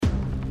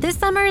This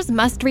summer's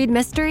must-read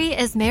mystery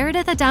is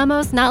Meredith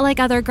Adamo's Not Like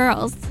Other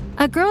Girls.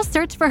 A girl's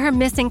search for her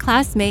missing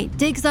classmate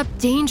digs up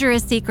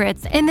dangerous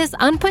secrets in this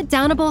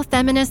unput-downable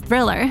feminist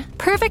thriller,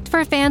 perfect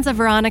for fans of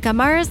Veronica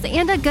Mars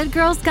and A Good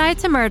Girl's Guide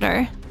to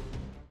Murder.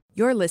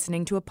 You're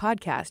listening to a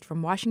podcast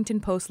from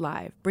Washington Post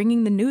Live,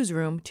 bringing the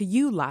newsroom to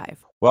you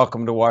live.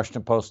 Welcome to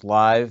Washington Post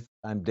Live.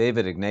 I'm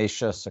David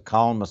Ignatius, a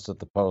columnist at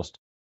the Post.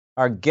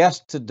 Our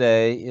guest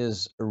today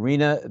is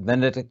Irina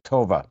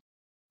Venediktova,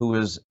 who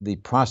is the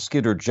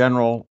Prosecutor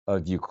General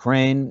of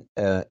Ukraine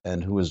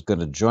and who is going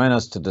to join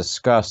us to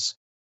discuss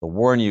the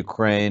war in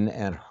Ukraine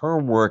and her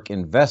work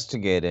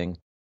investigating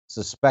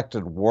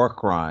suspected war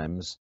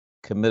crimes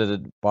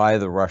committed by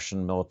the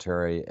Russian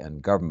military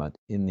and government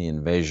in the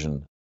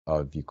invasion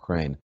of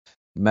Ukraine.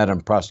 Madam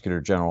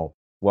Prosecutor General,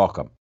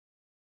 welcome.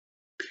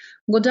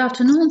 Good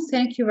afternoon.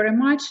 Thank you very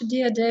much,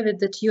 dear David,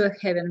 that you are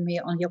having me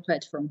on your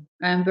platform.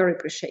 I am very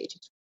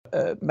appreciated.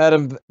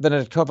 Madam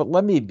Venediktova,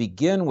 let me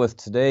begin with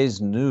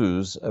today's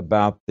news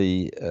about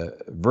the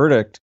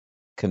verdict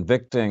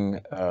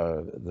convicting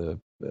the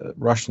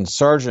Russian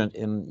sergeant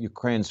in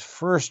Ukraine's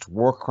first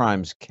war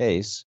crimes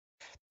case.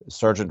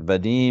 Sergeant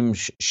Vadim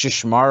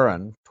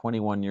Shishmarin,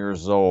 21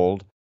 years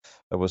old,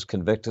 was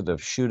convicted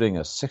of shooting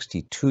a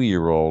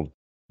 62-year-old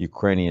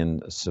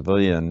Ukrainian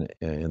civilian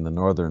in the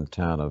northern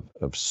town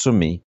of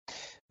Sumy.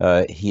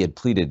 He had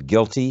pleaded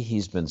guilty.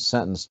 He's been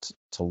sentenced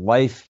to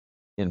life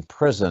in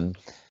prison.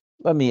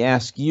 Let me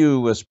ask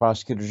you, as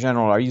Prosecutor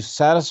General, are you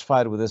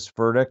satisfied with this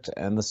verdict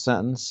and the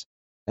sentence?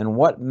 And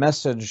what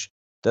message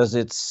does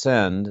it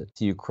send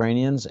to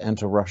Ukrainians and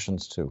to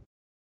Russians too?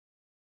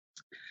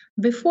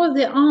 Before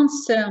the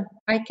answer,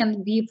 I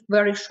can give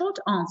very short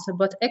answer,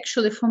 but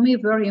actually for me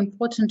very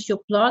important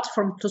your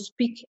platform to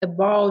speak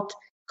about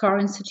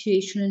current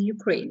situation in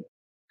Ukraine.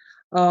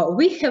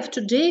 We have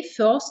today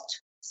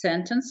first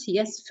sentence,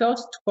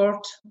 first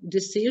court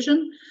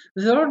decision,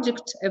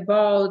 verdict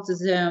about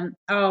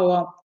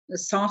our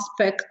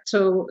suspect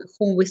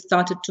whom we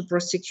started to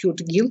prosecute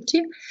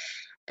guilty.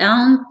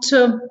 And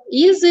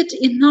is it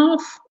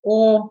enough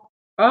or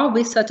are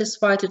we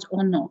satisfied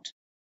or not?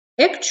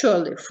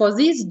 Actually, for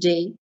this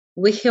day,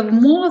 we have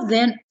more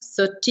than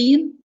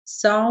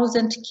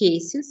 13,000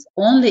 cases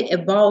only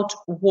about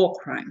war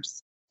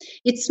crimes.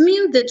 It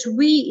means that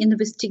we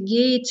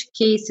investigate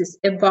cases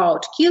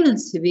about killing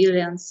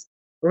civilians,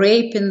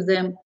 raping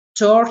them,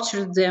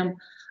 torturing them,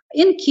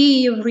 in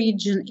Kyiv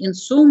region, in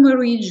Sumy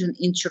region,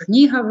 in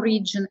Chernihiv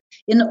region,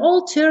 in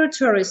all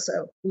territories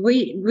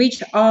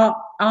which are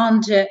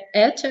under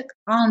attack,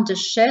 under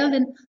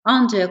shelling,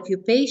 under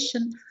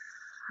occupation.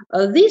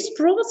 This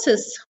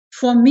process,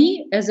 for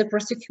me, as a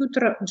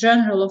Prosecutor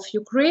General of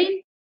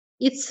Ukraine,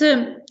 it's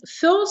a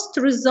first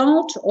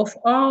result of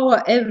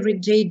our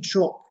everyday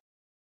job.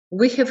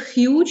 We have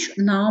huge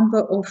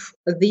number of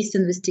these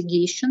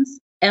investigations,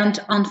 and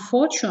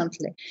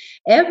unfortunately,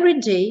 every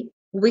day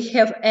we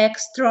have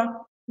extra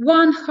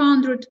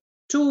 100,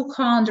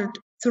 200,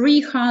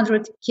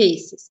 300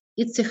 cases.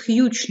 It's a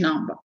huge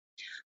number.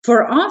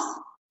 For us,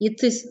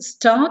 it is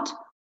start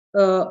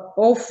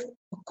of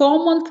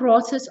common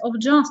process of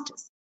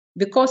justice,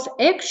 because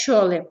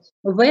actually,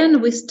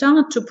 when we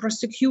start to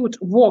prosecute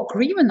war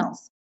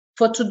criminals,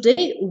 for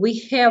today we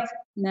have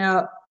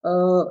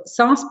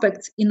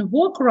suspects in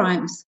war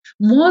crimes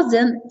more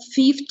than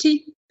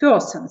 50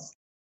 persons.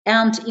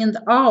 And in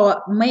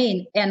our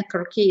main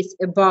anchor case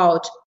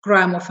about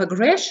crime of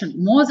aggression,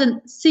 more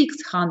than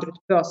 600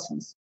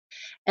 persons.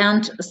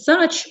 And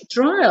such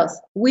trials,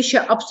 which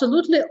are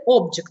absolutely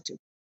objective,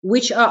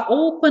 which are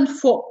open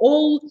for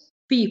all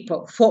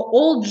people, for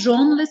all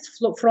journalists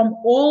from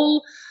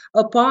all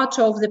parts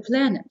of the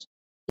planet.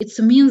 It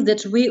means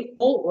that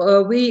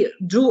we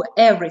do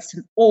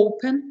everything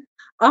open,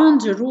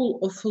 under rule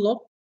of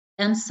law,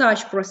 and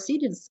such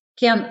proceedings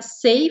can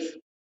save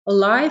a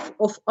life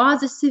of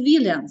other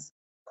civilians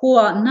who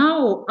are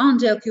now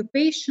under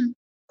occupation,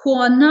 who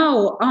are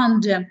now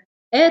under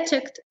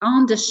attack,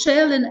 under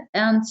shelling,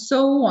 and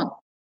so on.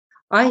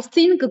 I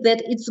think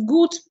that it's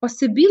good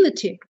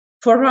possibility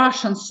for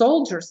Russian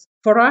soldiers,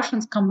 for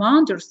Russian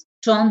commanders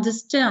to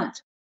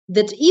understand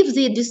that if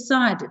they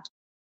decided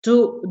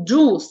to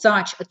do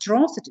such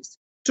atrocities,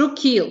 to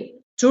kill,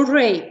 to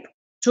rape,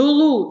 to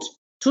loot,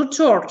 to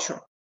torture,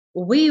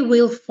 we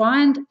will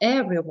find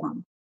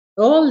everyone.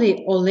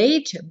 Early or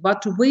later,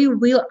 but we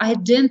will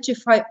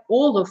identify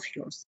all of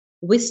yours.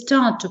 We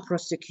start to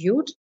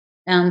prosecute,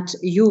 and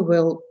you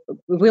will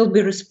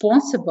be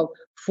responsible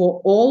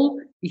for all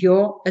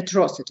your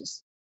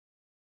atrocities.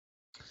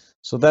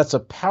 So that's a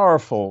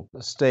powerful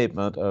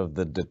statement of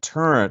the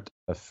deterrent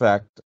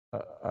effect,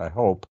 I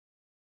hope,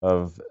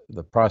 of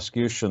the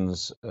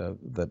prosecutions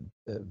that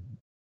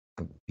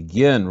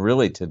begin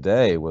really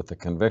today with the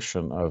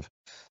conviction of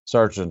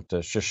Sergeant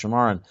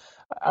Shishmarin.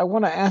 I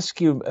want to ask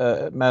you,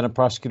 Madam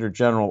Prosecutor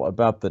General,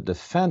 about the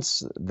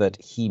defense that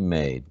he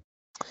made.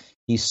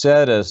 He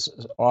said, as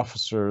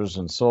officers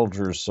and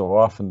soldiers so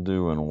often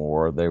do in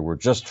war, they were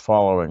just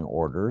following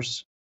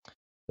orders.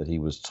 that he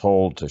was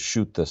told to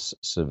shoot this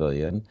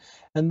civilian.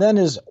 And then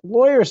his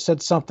lawyer said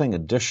something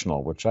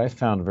additional, which I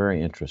found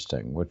very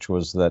interesting, which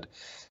was that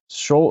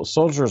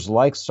soldiers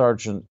like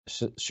Sergeant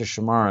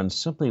Shishimarin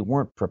simply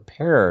weren't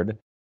prepared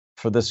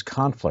for this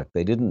conflict.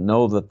 They didn't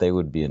know that they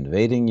would be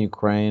invading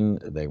Ukraine.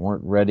 They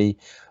weren't ready.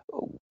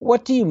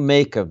 What do you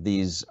make of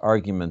these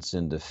arguments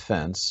in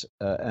defense,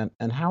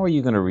 and how are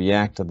you going to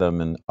react to them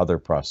in other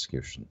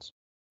prosecutions?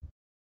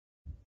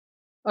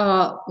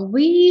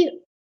 We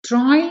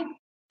try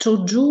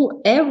to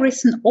do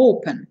everything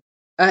open,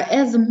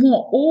 as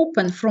more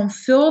open from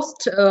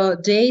first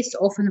days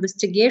of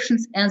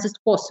investigations as is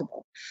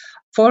possible.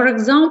 For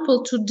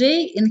example,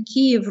 today in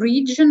Kyiv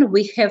region,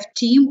 we have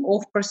team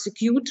of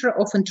prosecutor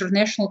of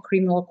International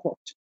Criminal Court.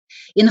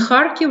 In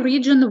Kharkiv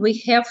region,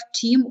 we have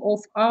team of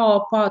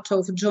our part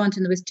of joint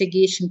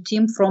investigation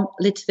team from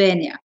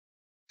Lithuania.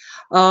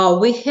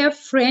 We have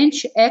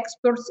French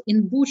experts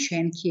in Bucha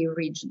and Kyiv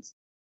regions.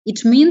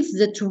 It means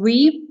that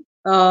we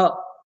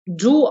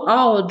do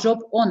our job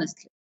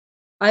honestly.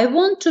 I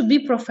want to be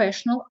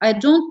professional. I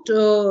don't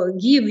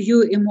give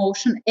you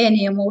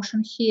any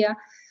emotion here.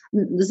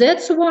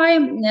 That's why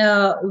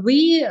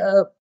we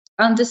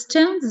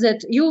understand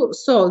that you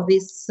saw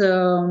this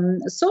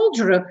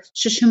soldier,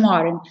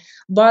 Shishimarin,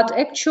 but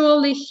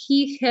actually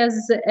he has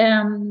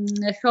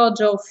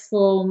heard of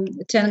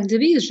tank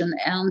division,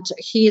 and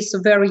he is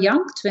very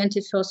young,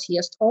 21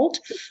 years old.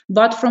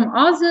 But from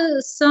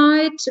other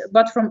side,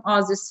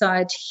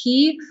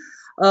 he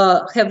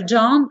have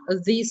done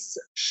this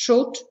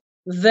shoot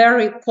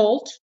very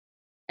cold,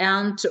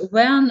 and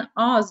when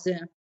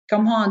other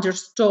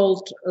commanders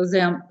told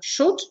them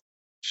shoot,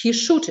 he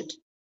shot it.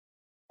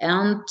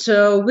 And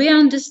we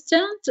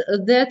understand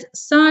that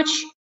such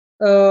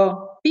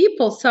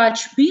people, such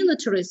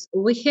militaries,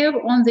 we have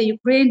on the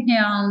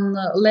Ukrainian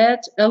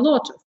land a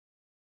lot of.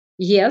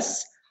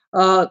 Yes,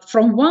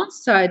 from one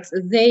side,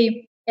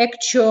 they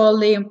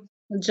actually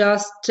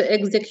just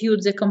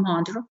execute the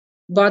commander.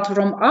 But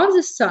from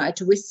other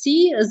side, we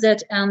see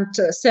that, and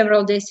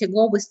several days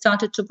ago, we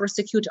started to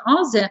prosecute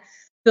other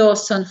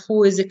person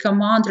who is a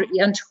commander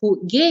and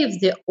who gave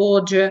the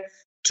order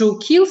to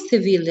kill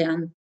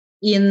civilian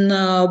in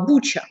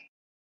Bucha.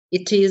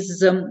 It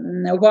is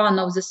one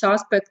of the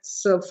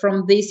suspects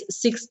from this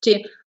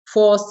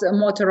 64th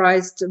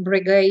Motorized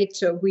Brigade,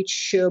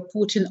 which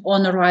Putin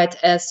honored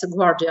as a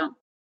guardian.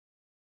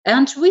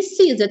 And we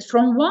see that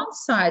from one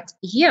side,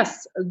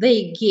 yes,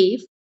 they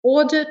gave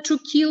order to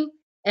kill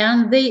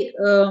and they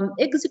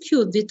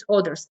execute these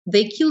orders.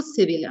 They kill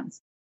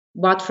civilians.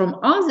 But from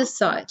other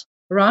side,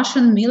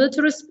 Russian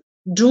militaries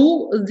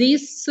do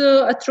these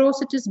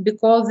atrocities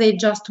because they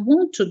just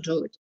want to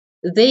do it.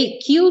 They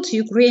killed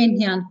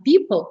Ukrainian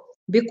people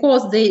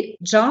because they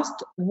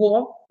just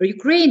were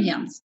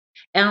Ukrainians.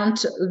 And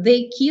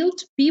they killed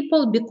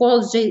people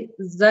because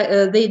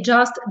they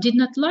just did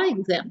not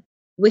like them.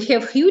 We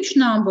have a huge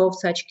number of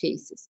such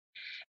cases.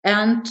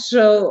 And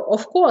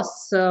of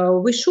course,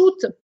 we should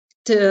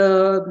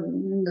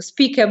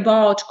speak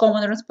about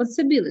common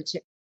responsibility.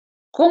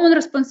 Common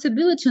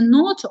responsibility,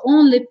 not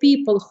only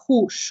people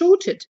who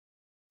shoot it,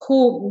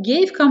 who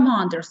gave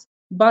commanders,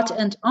 but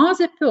an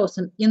other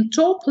person in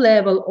top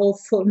level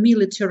of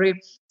military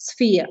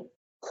sphere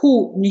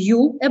who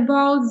knew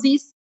about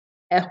this,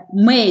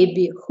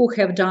 maybe who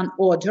have done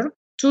order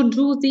to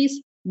do this,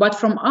 but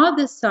from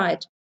other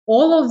side,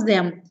 all of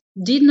them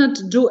did not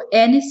do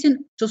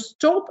anything to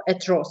stop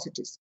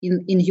atrocities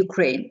in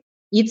Ukraine.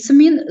 It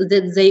means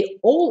that they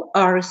all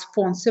are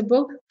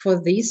responsible for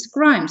these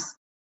crimes.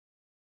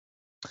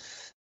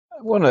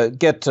 I want to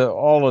get to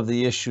all of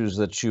the issues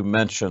that you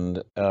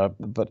mentioned,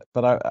 but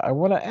I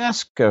want to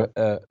ask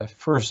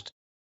first,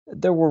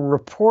 there were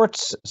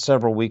reports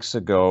several weeks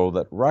ago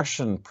that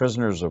Russian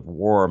prisoners of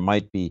war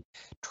might be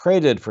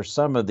traded for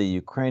some of the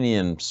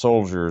Ukrainian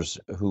soldiers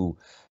who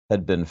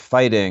had been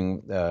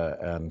fighting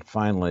and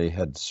finally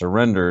had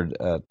surrendered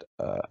at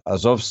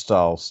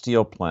Azovstal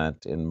steel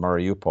plant in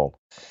Mariupol.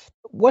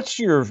 What's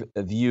your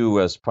view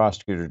as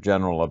Prosecutor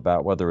General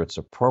about whether it's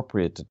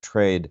appropriate to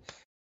trade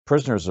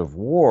prisoners of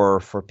war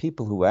for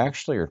people who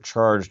actually are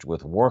charged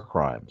with war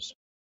crimes?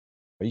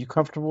 Are you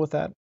comfortable with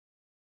that?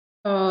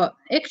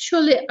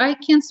 Actually, I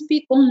can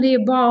speak only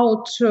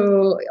about,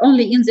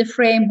 only in the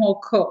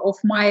framework of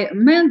my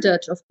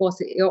mandate, of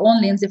course,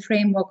 only in the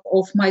framework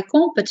of my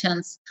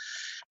competence.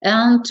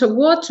 And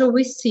what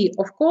we see,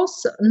 of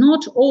course,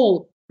 not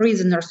all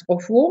prisoners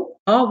of war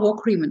are war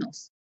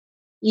criminals.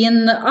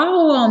 In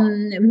our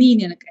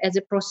meaning as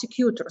a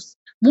prosecutors,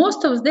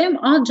 most of them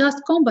are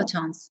just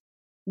combatants.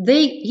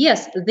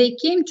 They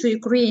came to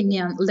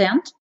Ukrainian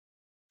land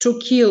to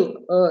kill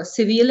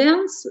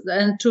civilians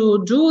and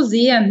to do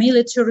their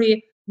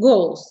military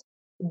goals.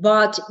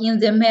 But in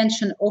the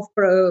mention of,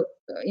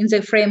 in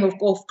the framework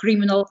of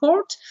criminal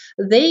court,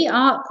 they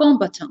are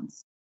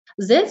combatants.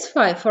 That's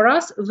why for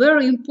us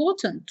very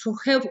important to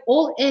have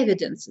all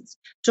evidences,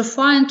 to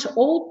find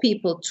all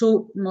people,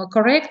 to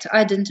correct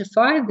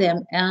identify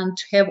them, and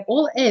have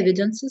all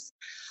evidences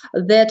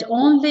that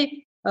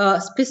only a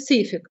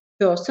specific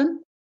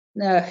person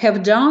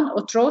have done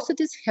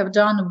atrocities, have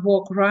done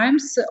war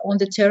crimes on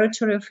the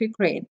territory of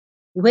Ukraine.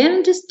 We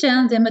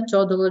understand the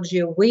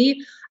methodology.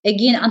 We,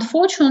 again,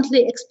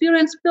 unfortunately,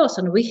 experienced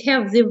person. We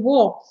have the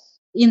war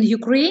in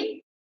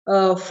Ukraine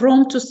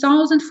from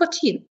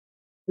 2014.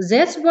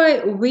 That's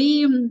why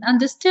we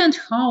understand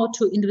how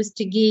to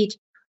investigate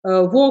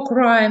war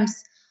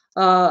crimes,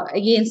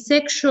 again,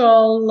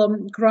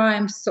 sexual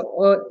crimes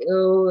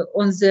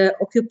on the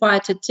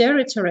occupied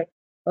territory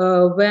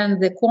when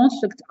the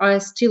conflict are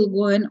still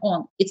going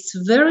on. It's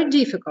very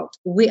difficult.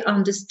 We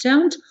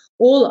understand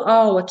all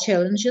our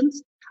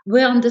challenges.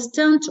 We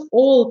understand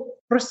all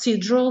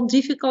procedural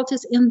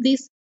difficulties in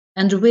this,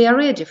 and we are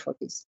ready for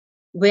this.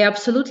 We're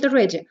absolutely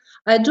ready.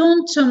 I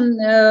don't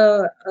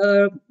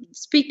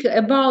speak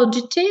about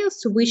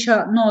details which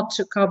are not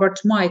covered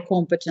my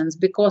competence,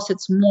 because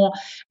it's more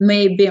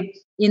maybe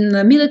in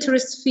the military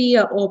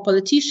sphere or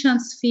politician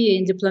sphere,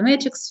 in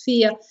diplomatic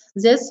sphere.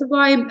 That's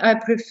why I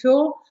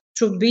prefer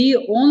to be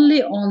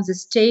only on the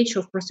stage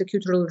of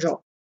prosecutorial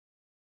job.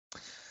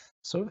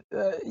 So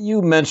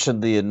you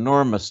mentioned the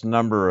enormous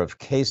number of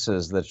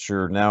cases that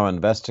you're now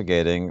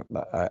investigating.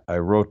 I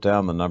wrote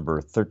down the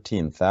number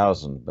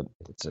 13,000, but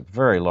it's a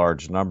very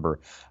large number.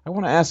 I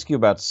want to ask you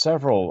about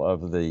several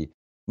of the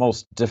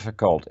most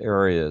difficult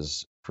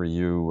areas for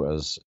you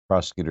as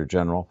Prosecutor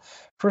General.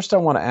 First, I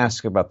want to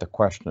ask about the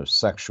question of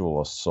sexual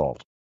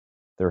assault.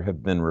 There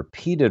have been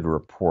repeated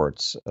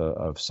reports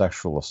of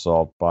sexual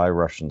assault by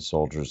Russian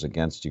soldiers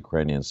against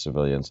Ukrainian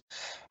civilians.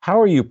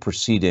 How are you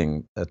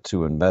proceeding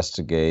to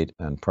investigate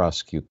and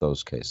prosecute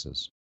those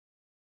cases?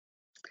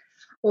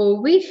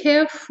 We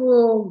have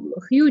a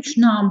huge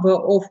number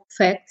of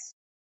facts.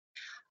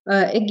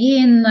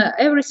 Again,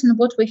 everything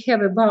what we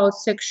have about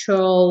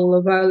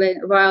sexual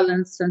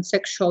violence and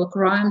sexual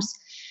crimes,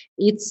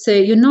 it's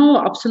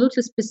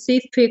absolutely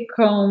specific.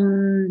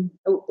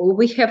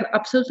 We have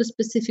absolutely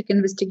specific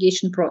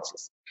investigation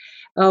process.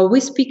 We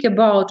speak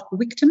about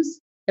victims,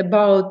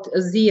 about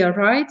their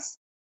rights,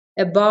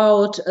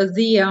 about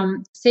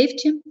their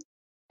safety,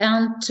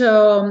 and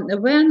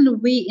when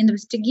we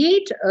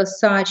investigate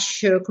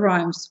such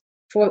crimes,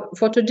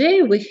 for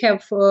today we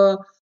have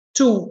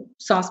 2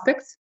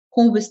 suspects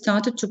whom we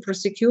started to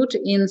prosecute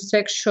in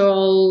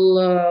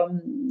sexual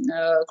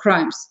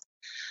crimes.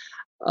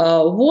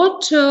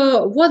 What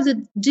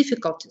the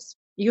difficulties?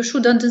 You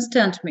should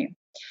understand me.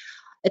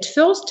 At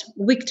first,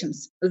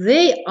 victims,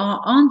 they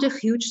are under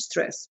huge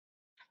stress.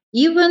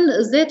 Even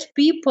that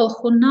people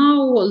who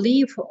now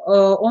live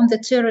on the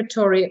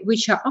territory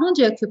which are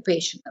under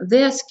occupation,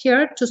 they are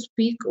scared to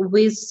speak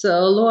with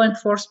law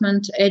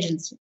enforcement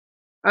agency.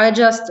 I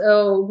just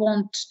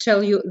want to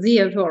tell you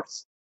their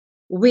words.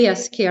 We are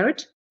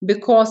scared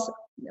because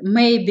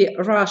maybe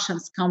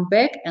Russians come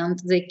back and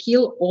they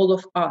kill all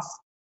of us.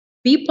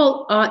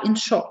 People are in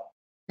shock.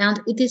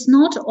 And it is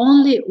not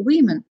only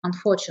women,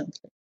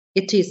 unfortunately.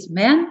 It is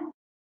men,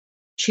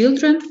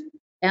 children,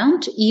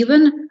 and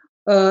even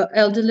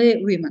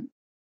elderly women.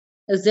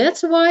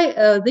 That's why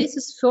this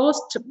is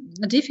first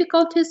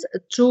difficulties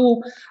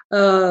to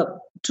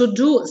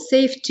do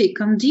safety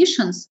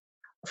conditions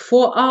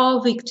for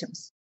our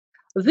victims.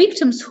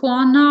 Victims who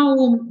are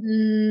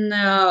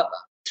now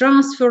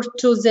transferred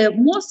to the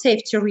more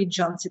safety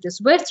regions, it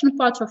is western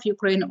part of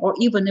Ukraine or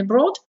even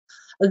abroad,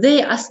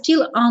 they are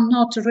still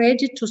not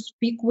ready to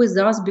speak with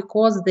us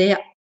because they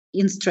are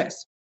in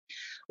stress.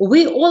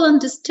 We all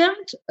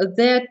understand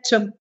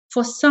that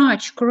for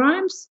such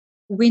crimes,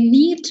 we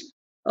need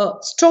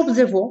stop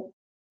the war.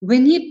 We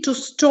need to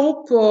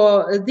stop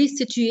this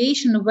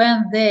situation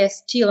when they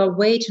still are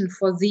waiting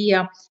for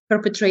the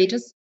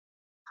perpetrators.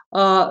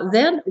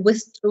 Then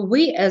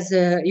we as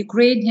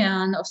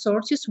Ukrainian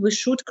authorities, we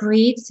should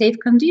create safe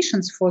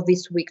conditions for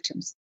these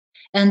victims.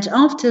 And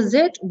after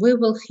that, we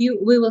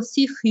will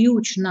see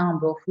huge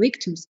number of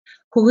victims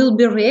who will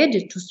be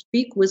ready to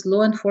speak with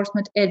law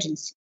enforcement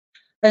agencies.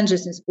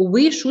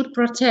 We should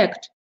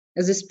protect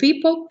these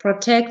people,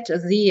 protect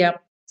the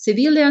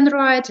civilian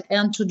right,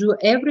 and to do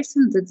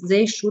everything that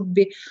they should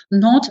be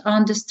not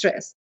under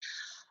stress.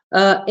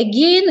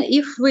 Again,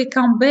 if we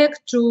come back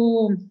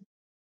to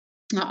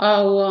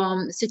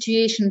our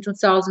situation in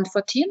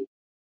 2014,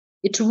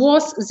 it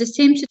was the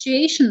same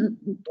situation,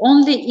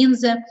 only in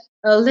the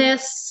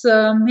less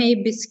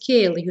maybe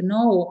scale,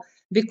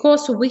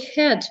 because we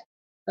had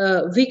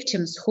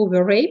victims who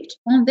were raped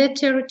on their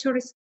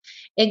territories.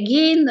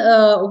 Again,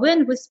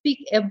 when we speak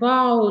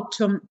about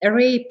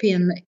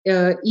raping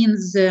in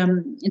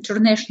the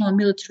international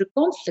military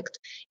conflict,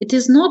 it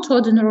is not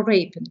ordinary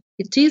raping,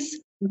 it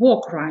is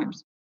war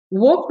crimes.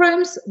 War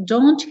crimes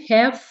don't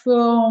have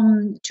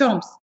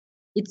terms.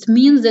 It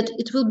means that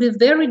it will be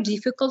very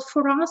difficult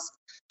for us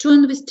to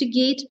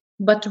investigate,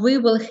 but we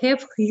will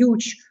have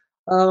huge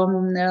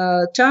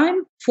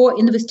time for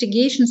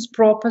investigations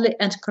properly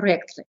and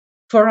correctly.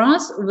 For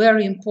us,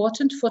 very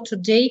important for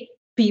today,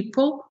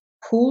 people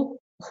who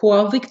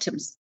are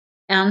victims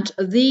and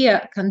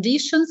their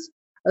conditions,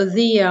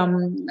 the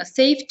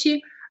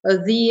safety,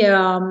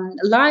 the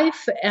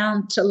life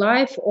and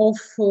life of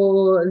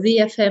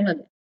their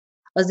family.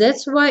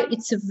 That's why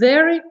it's a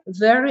very,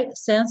 very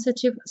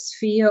sensitive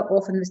sphere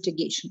of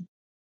investigation.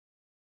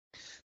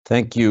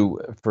 Thank you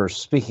for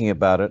speaking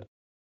about it.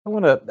 I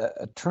want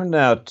to turn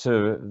now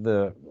to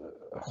the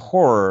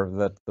horror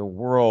that the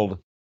world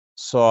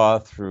saw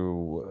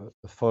through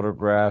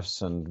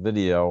photographs and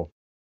video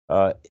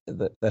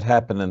that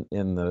happened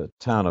in the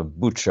town of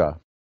Bucha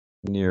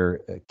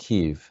near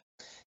Kyiv.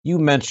 You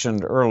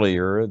mentioned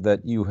earlier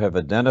that you have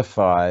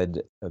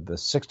identified the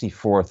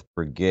 64th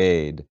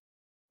Brigade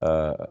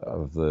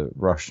of the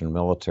Russian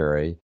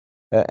military.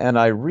 And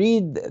I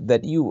read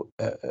that you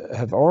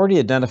have already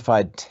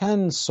identified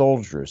 10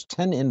 soldiers,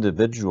 10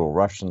 individual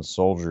Russian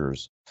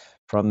soldiers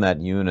from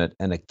that unit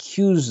and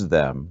accused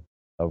them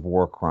of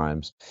war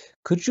crimes.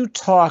 Could you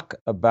talk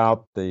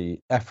about the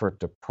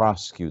effort to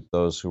prosecute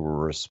those who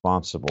were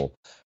responsible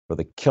for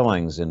the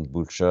killings in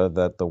Bucha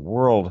that the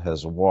world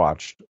has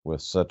watched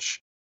with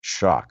such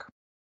shock?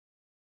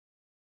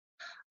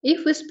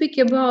 If we speak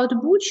about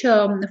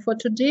Bucha, for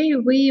today,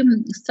 we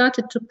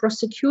started to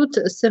prosecute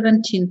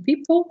 17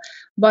 people.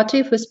 But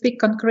if we speak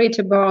concrete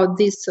about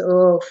this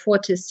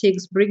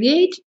 46th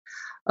Brigade,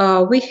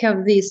 we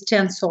have these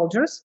 10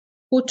 soldiers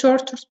who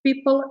tortured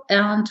people.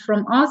 And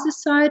from other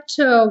side,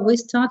 we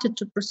started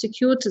to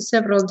prosecute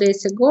several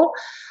days ago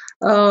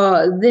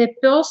the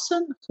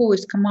person who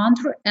is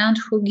commander and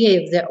who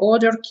gave the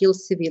order kill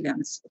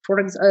civilians. For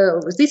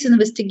example, these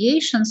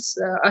investigations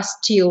are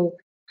still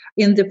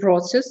in the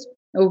process.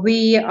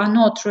 We are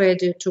not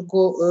ready to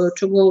go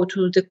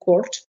to the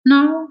court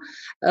now.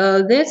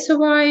 That's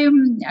why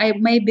I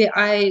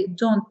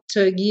don't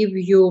give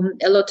you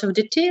a lot of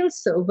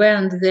details.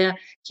 When the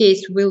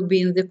case will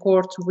be in the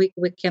court, we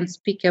can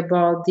speak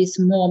about this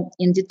more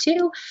in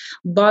detail.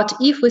 But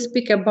if we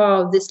speak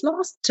about this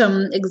last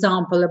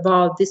example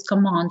about this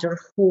commander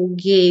who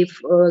gave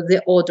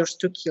the orders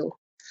to kill,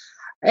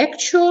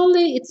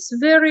 actually it's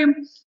very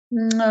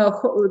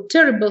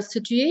terrible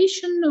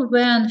situation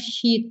when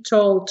he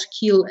told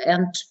kill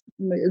and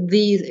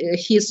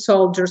his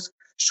soldiers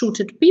shoot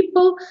at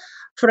people.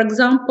 For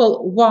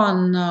example,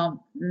 one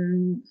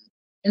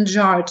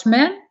injured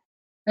man,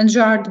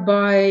 injured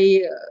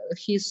by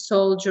his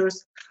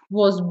soldiers,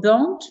 was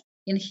burned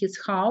in his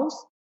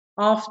house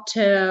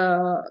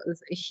after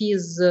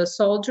his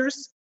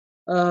soldiers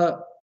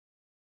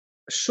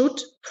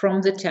shoot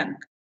from the tank.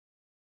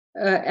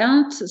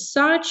 And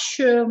such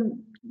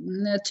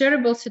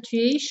terrible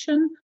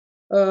situation,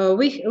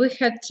 we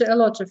had a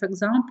lot of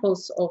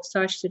examples of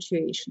such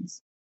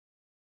situations.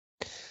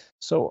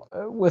 So,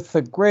 with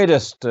the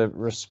greatest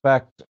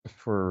respect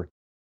for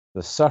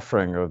the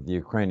suffering of the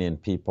Ukrainian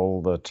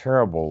people, the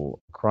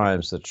terrible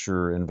crimes that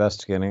you're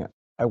investigating,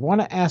 I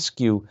want to ask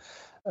you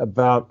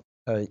about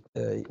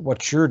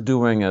what you're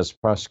doing as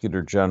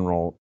Prosecutor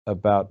General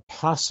about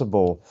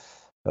possible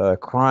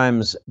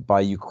crimes by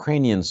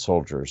Ukrainian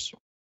soldiers.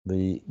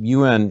 The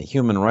UN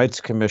Human Rights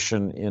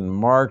Commission in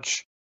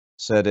March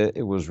said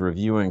it was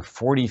reviewing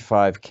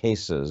 45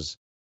 cases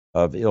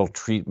of ill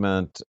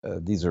treatment.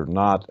 These are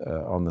not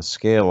on the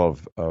scale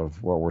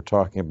of what we're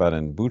talking about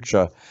in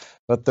Bucha,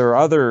 but there are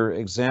other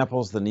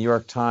examples. The New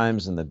York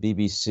Times and the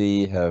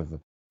BBC have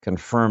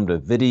confirmed a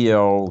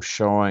video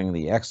showing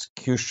the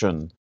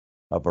execution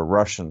of a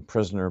Russian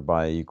prisoner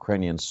by a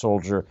Ukrainian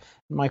soldier.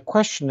 My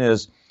question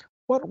is,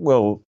 what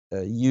will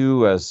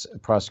you, as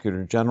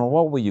Prosecutor General,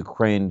 what will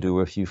Ukraine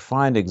do if you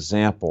find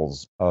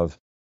examples of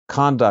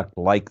conduct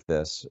like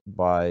this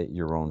by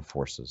your own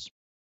forces?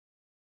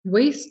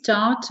 We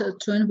start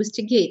to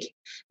investigate.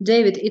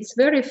 David, it's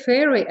very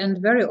fair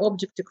and very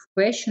objective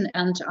question,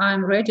 and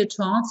I'm ready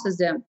to answer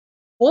them.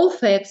 All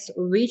facts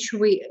which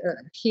we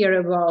hear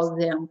about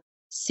them,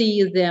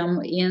 see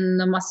them in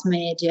the mass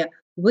media,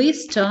 we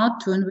start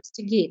to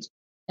investigate.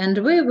 And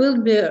we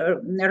will be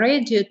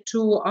ready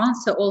to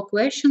answer all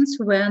questions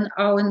when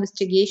our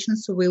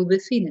investigations will be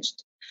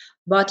finished.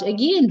 But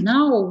again,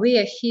 now we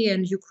are here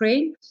in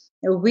Ukraine.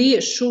 We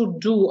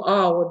should do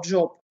our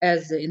job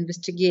as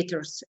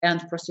investigators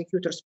and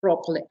prosecutors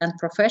properly and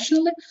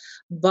professionally.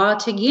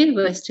 But again,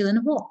 we're still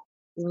in war.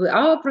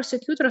 Our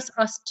prosecutors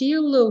are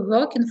still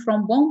working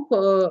from bomb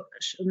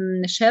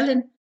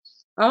shelling.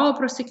 Our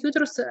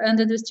prosecutors and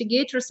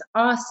investigators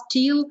are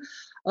still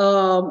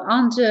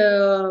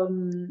under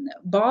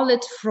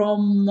bullet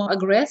from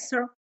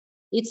aggressor.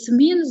 It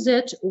means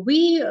that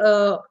we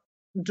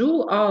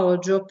do our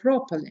job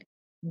properly.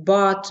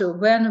 But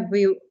when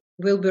we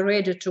will be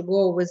ready to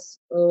go with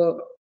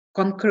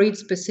concrete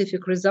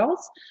specific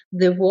results,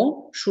 the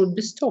war should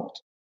be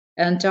stopped.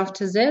 And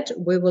after that,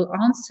 we will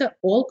answer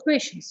all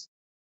questions.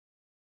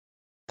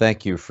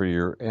 Thank you for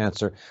your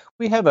answer.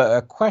 We have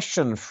a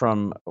question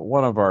from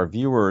one of our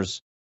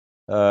viewers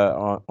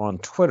on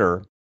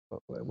Twitter,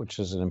 which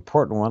is an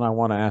important one. I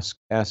want to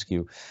ask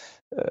you.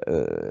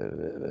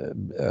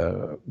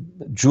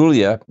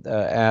 Julia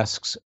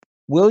asks,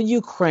 will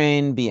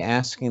Ukraine be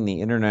asking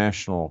the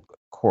International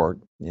Court,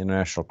 the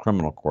International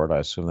Criminal Court, I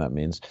assume that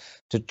means,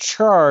 to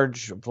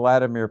charge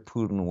Vladimir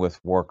Putin with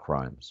war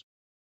crimes?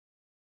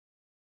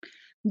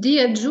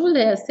 Dear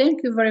Julia,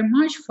 thank you very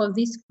much for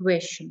this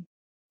question.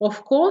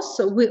 of course,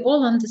 we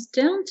all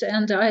understand,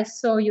 and I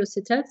saw your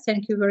citat,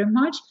 thank you very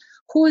much,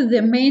 who is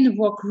the main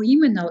war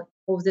criminal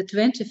of the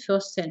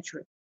 21st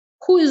century?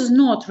 Who is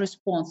not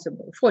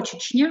responsible for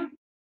Chechnya?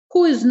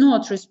 Who is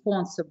not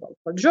responsible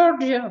for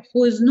Georgia?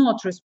 Who is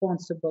not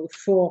responsible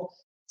for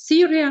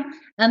Syria?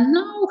 And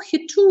now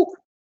he took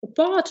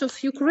part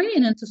of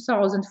Ukraine in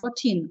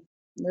 2014,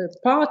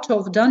 part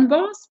of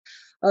Donbass,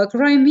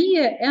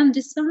 Crimea, and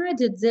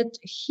decided that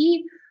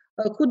he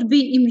could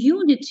be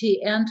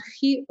immunity and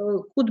he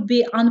could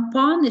be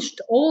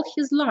unpunished all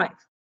his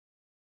life.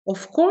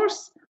 Of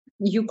course,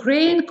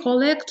 Ukraine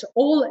collect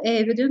all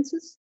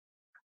evidences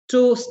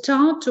to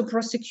start to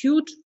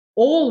prosecute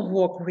all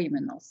war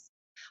criminals.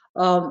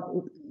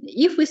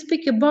 If we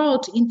speak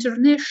about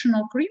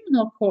International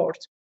Criminal Court,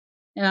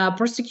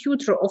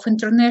 prosecutor of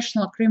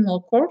International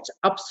Criminal Court,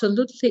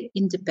 absolutely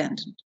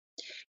independent.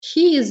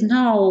 He is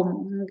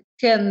now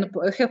can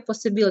have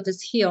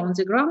possibilities here on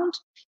the ground.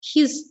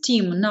 His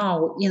team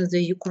now in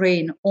the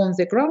Ukraine on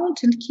the ground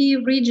in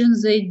Kyiv region,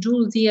 they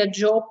do their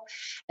job.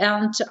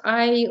 And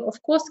I,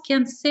 of course,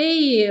 can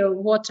say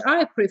what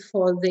I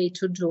prefer they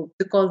to do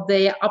because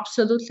they are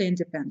absolutely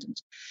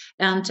independent.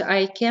 And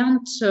I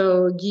can't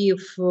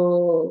give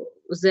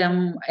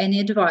them any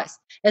advice.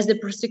 As the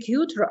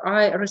prosecutor,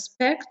 I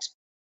respect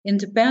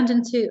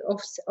independence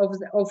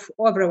of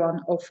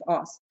everyone of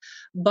us.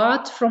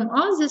 But from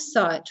other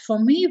side, for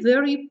me,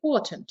 very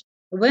important,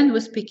 when we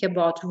speak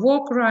about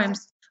war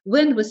crimes,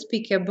 when we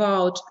speak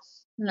about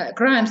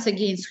crimes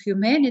against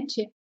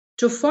humanity,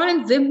 to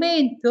find the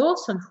main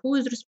person who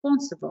is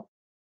responsible.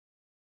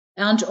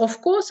 And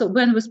of course,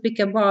 when we speak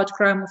about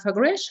crime of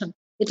aggression,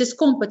 it is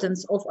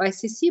competence of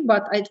ICC,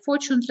 but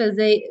unfortunately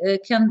they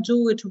can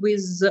do it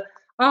with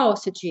our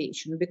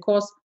situation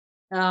because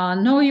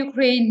no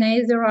Ukraine,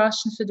 neither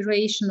Russian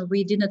Federation,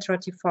 we didn't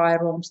ratify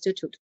Rome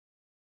Statute.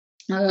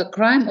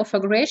 Crime of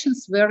aggression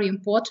is very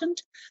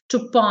important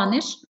to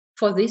punish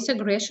for this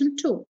aggression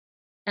too.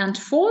 And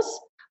fourth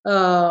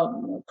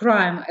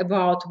crime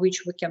about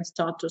which we can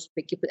start to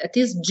speak, it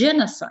is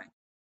genocide.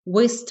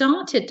 We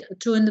started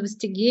to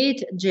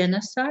investigate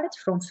genocide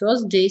from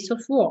first days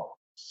of war.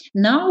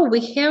 Now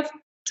we have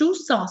two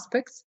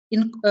suspects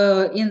in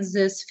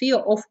the sphere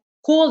of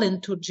calling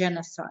to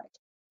genocide.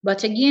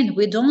 But again,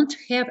 we don't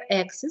have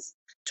access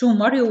to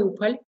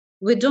Mariupol.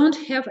 We don't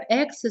have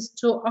access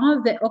to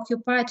other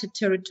occupied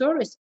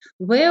territories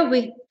where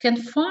we can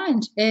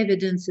find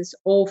evidences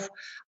of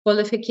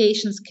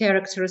qualifications,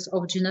 characters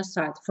of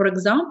genocide. For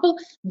example,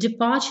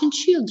 departing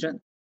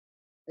children.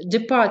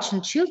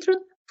 Departing children,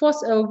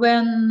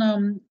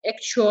 when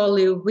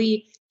actually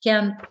we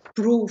can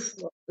prove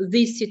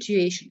this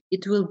situation,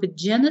 it will be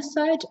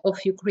genocide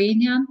of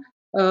Ukrainian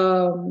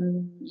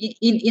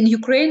in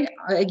Ukraine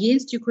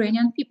against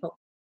Ukrainian people.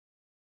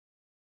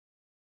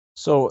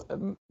 So,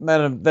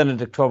 Madam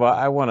Venediktova,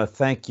 I want to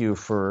thank you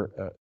for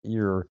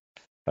your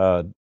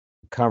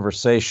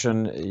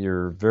conversation,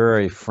 your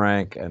very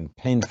frank and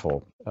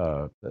painful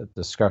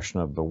discussion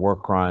of the war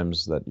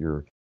crimes that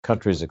your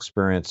country's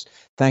experienced.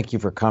 Thank you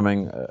for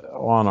coming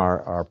on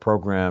our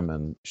program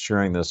and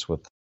sharing this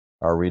with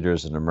our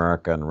readers in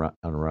America and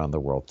around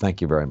the world.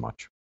 Thank you very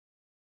much.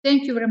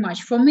 Thank you very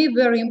much. For me,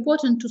 very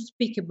important to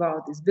speak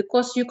about this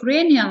because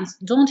Ukrainians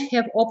don't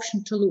have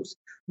option to lose.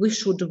 We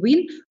should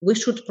win. We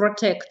should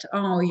protect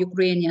our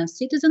Ukrainian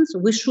citizens.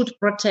 We should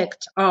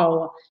protect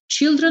our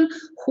children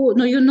who,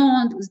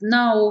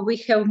 now we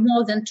have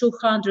more than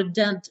 200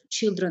 dead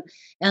children,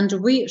 and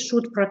we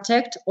should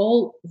protect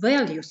all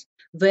values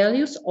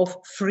of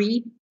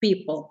free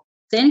people.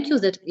 Thank you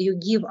that you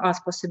give us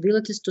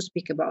possibilities to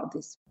speak about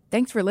this.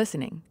 Thanks for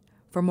listening.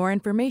 For more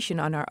information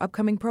on our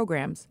upcoming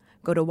programs,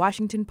 go to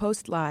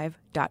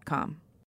WashingtonPostLive.com.